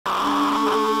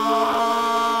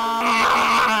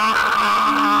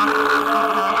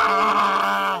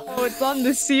on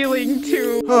the ceiling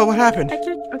too. Oh, what happened?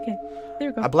 Okay, there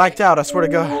we go. I blacked out, I swear to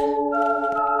God.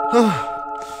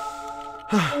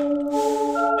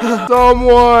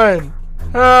 Someone!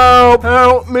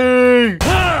 Help me!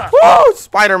 Woo!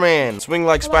 Spider-Man! Swing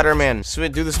like Spider-Man.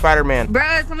 Do the Spider-Man.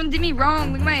 Bruh, someone did me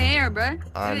wrong. Look at my hair, bruh.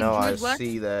 I know, I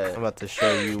see that. I'm about to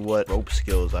show you what rope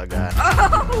skills I got.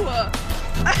 Oh!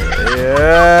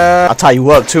 Yeah! I'll tie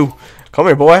you up, too. Come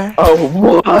here, boy. Oh,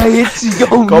 what?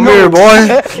 Yo, Come here,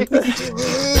 boy.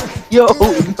 Yo,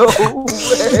 no way.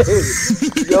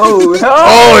 Yo, help.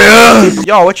 Oh, yeah!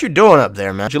 Yo, what you doing up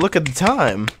there, man? Did you look at the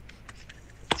time?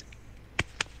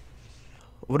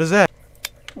 What is that?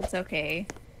 It's okay.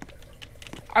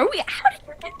 How did you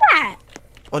get that?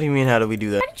 What do you mean, how do we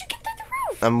do that? How did you get that to the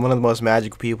roof? I'm one of the most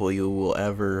magical people you will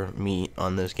ever meet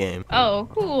on this game. Oh,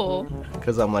 cool.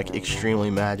 Because I'm, like, extremely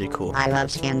magical. I love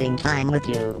spending time with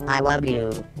you. I love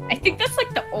you. I think that's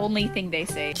like the only thing they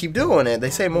say. Keep doing it. They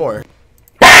say more.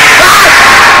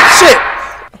 Shit!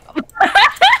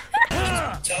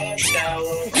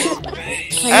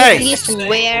 Hey!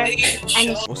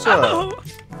 What's up?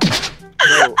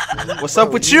 Yo, what's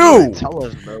up with you? Tell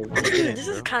us, bro. This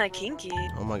is kind of kinky.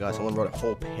 Oh my god, someone wrote a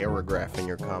whole paragraph in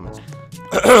your comments.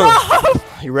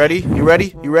 You ready? You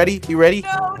ready? You ready? You ready?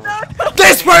 No.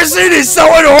 This person is so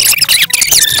annoying!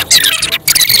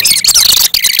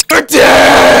 You're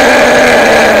dead!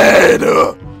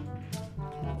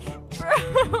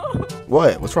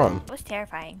 What? What's wrong? It was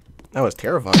terrifying. That was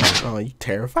terrifying. Oh, you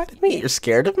terrified of me? You're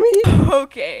scared of me?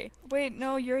 Okay. Wait,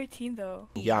 no, you're 18 though.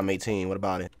 Yeah, I'm 18. What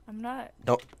about it? I'm not.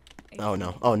 Don't. Oh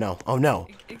no. Oh no. Oh no.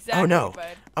 Exactly, Oh no.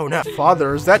 Bud. Oh no.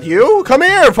 Father, is that you? Come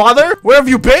here, father. Where have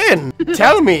you been?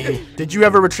 Tell me. Did you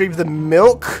ever retrieve the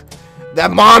milk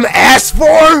that mom asked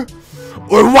for?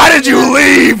 Or why did you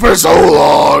leave for so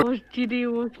long? I was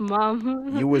cheating with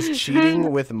mom. You was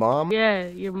cheating with mom? Yeah,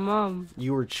 your mom.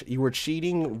 You were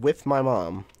cheating with my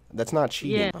mom. That's not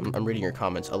cheating. Yeah. I'm reading your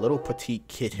comments. A little petite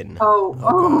kitten. Oh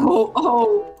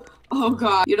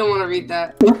god, you don't want to read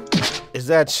that. Is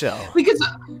that so? Because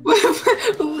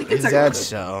Is that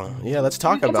so? Yeah, let's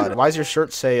talk about it. Why does your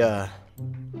shirt say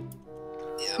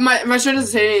my shirt doesn't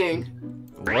say anything.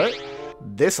 What?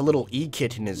 This little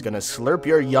e-kitten is gonna slurp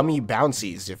your yummy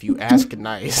bouncies if you ask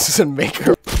nice and make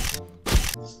her.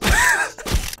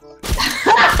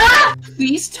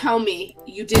 Please tell me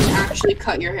you didn't actually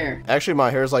cut your hair. Actually,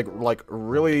 my hair is like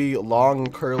really long,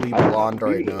 curly blonde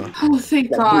right now. Oh,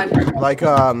 thank God. Like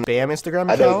spam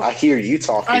Instagram account. I hear you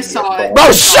talking. I saw it.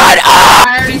 Bro, shut up!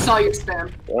 I already saw your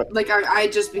spam. Like I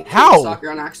just became How? a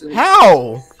stalker on accident.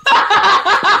 How?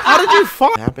 How did you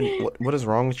find? What is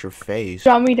wrong with your face?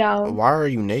 Draw me down. Why are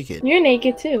you naked? You're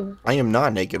naked too. I am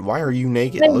not naked. Why are you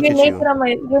naked? Like, Look you're at naked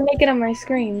you. you're naked on my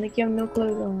screen. Like you have no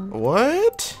clothes on.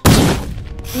 What?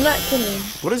 I'm not kidding.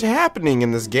 What is happening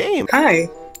in this game? Hi.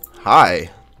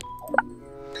 Hi.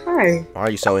 Hi. Why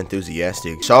are you so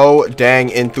enthusiastic? So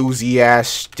dang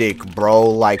enthusiastic, bro.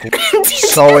 Like,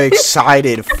 so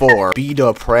excited for. Be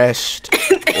depressed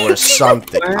or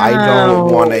something. Wow. I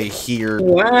don't want to hear.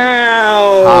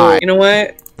 Wow. Hi. You know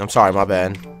what? I'm sorry, my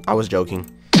bad. I was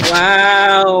joking.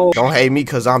 Wow. Don't hate me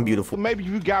because I'm beautiful. Maybe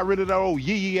you got rid of that old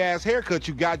yee ass haircut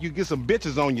you got, you get some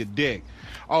bitches on your dick.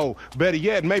 Oh, better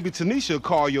yet, maybe Tanisha will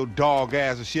call your dog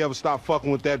ass if she ever stop fucking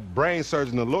with that brain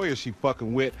surgeon, the lawyer she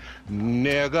fucking with,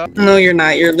 nigga. No, you're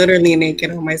not. You're literally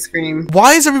naked on my screen.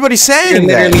 Why is everybody saying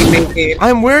You're that? literally naked.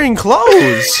 I'm wearing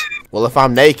clothes. Well, if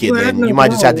I'm naked, then you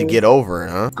might just have to No. get over it,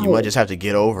 huh? You Oh. might just have to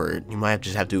get over it. You might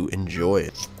just have to enjoy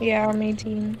it. Yeah, I'm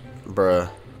 18. Bruh.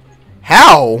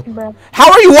 How? Bruh.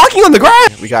 How are you walking on the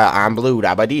grass? We got I'm blue,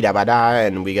 da ba dee da ba da,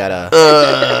 and we got a.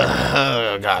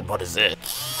 Oh God, what is it?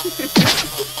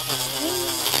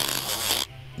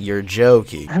 You're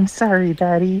joking. I'm sorry,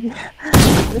 Daddy.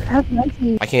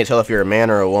 I can't tell if you're a man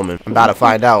or a woman. I'm about to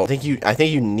find out. I think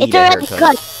you need a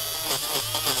haircut.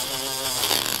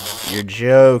 You're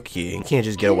joking. You can't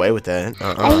just get away with that.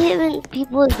 I hate when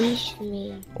people leash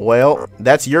me. Well,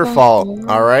 that's your fault,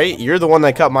 alright? You're the one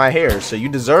that cut my hair, so you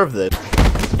deserve this.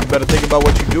 You better think about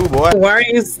what you do, boy. Why are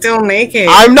you still naked?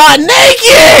 I'm not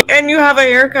naked! And you have a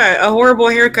haircut, a horrible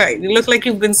haircut. You look like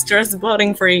you've been stress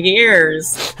butting for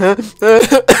years.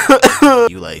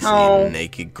 You like seeing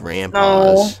naked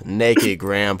grandpas. No. Naked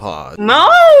grandpas. No!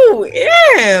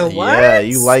 Yeah, what? Yeah,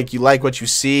 you like what you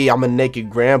see. I'm a naked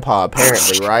grandpa,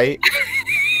 apparently, right?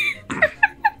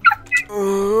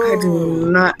 I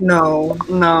do not know.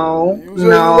 No. You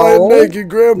No. like naked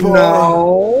grandpa.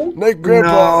 No. Naked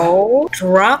grandpa. No.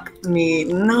 Drop me.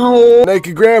 No.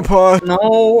 Naked grandpa.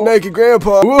 No. Naked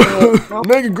grandpa. No.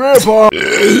 Naked grandpa.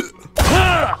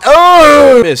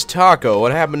 Oh! Miss Taco,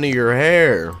 what happened to your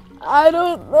hair? I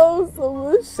don't know.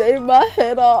 Someone shaved my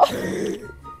head off.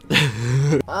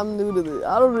 I'm new to this.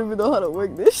 I don't even know how to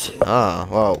work this shit. Oh,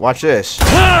 well, watch this.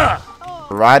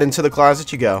 Right into the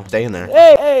closet you go. Stay in there.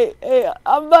 Hey,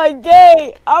 I'm not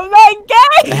gay. I'm not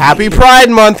gay. Happy Pride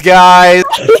Month, guys.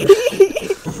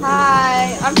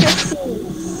 Hi, I'm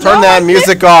 15. Turn that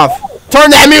music off. Turn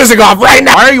that music off right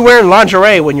now. Why are you wearing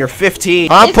lingerie when you're 15?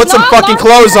 Huh? It's Put some not fucking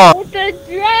clothes on. It's a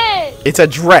dress. It's a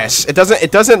dress.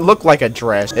 It doesn't look like a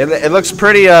dress. It looks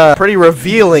pretty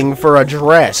revealing for a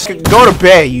dress. Go to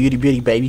bed, you itty bitty baby.